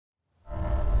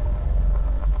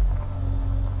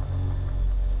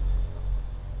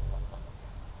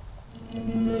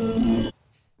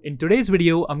In today's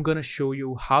video, I'm gonna show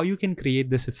you how you can create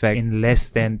this effect in less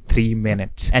than 3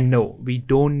 minutes. And no, we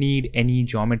don't need any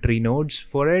geometry nodes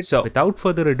for it. So without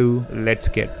further ado, let's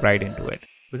get right into it.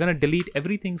 We're gonna delete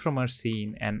everything from our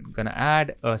scene and gonna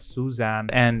add a Suzanne,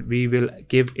 and we will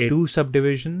give it 2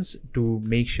 subdivisions to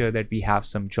make sure that we have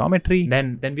some geometry.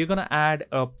 Then we're gonna add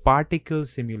a particle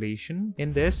simulation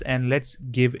in this, and let's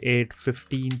give it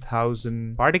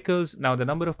 15,000 particles. Now the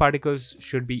number of particles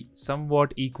should be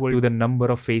somewhat equal to the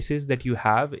number of faces that you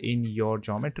have in your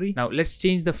geometry. Now let's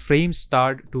change the frame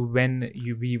start to when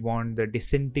we want the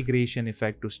disintegration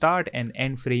effect to start, and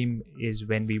end frame is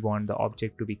when we want the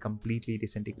object to be completely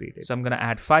disintegrated. So I'm gonna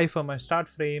add 5 for my start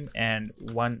frame and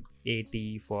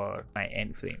 180 for my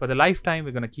end frame. For the lifetime,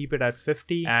 we're gonna keep it at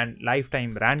 50, and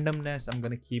lifetime randomness, I'm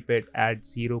gonna keep it at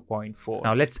 0.4.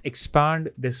 Now let's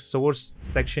expand this source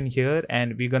section here,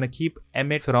 and we're gonna keep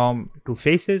emit from to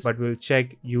faces, but we'll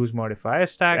check use modifier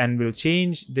stack, and we'll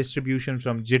change distribution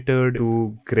from jitter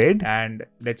to grid, and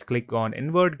let's click on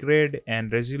invert grid,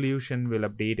 and resolution will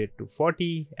update it to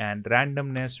 40, and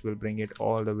randomness will bring it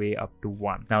all the way up to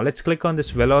 1. Now let's click on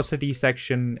this velocity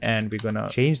section, and we're gonna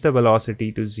change the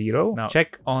velocity to 0. Now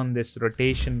check on this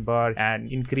rotation bar and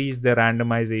increase the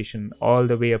randomization all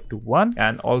the way up to 1,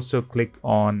 and also click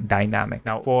on dynamic.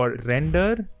 Now for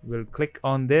render, we'll click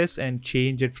on this and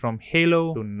change it from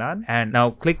halo to none, and now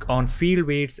click on field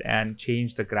weights and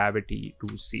change the gravity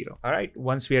to 0. All right,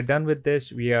 once we are done with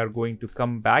this, we are going to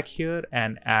come back here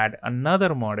and add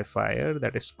another modifier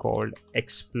that is called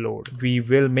explode. We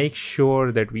will make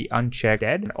sure that we uncheck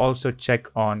dead, and also check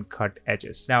on cut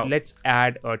edges. Now let's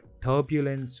add a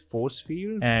turbulence force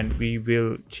field, and we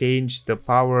will change the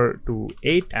power to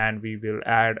 8, and we will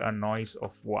add a noise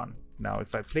of 1. Now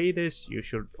if I play this, you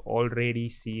should already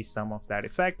see some of that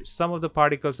effect. Some of the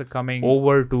particles are coming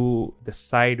over to the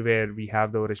side where we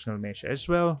have the original mesh as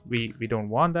well. We don't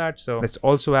want that, so let's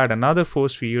also add another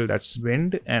force field, that's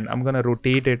wind, and I'm gonna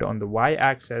rotate it on the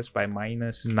y-axis by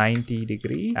 -90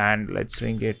 degree, and let's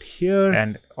bring it here,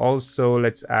 and also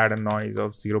let's add a noise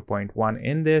of 0.1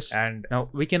 in this. And now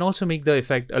we can also make the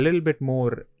effect a little bit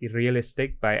more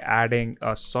realistic by adding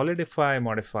a solidify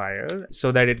modifier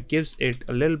so that it gives it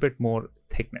a little bit more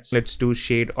thickness. Let's do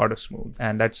shade auto smooth,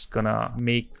 and that's gonna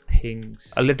make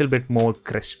things a little bit more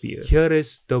crispier. Here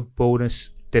is the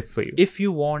bonus tip for you. If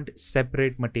you want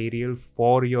separate material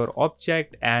for your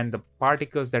object and the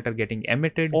particles that are getting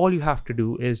emitted, all you have to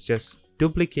do is just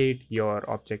duplicate your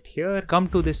object here, come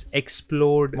to this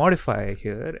explode modifier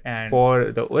here, and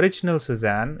for the original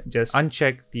Suzanne, just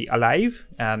uncheck the alive,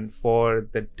 and for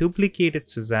the duplicated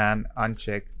Suzanne,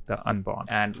 uncheck the unbound.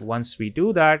 And once we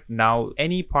do that, now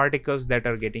any particles that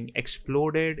are getting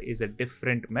exploded is a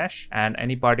different mesh, and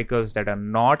any particles that are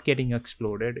not getting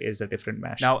exploded is a different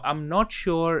mesh. Now I'm not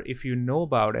sure if you know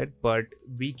about it, but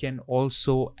we can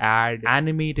also add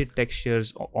animated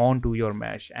textures onto your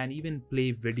mesh and even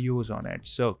play videos on it.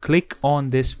 So click on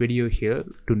this video here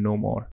to know more.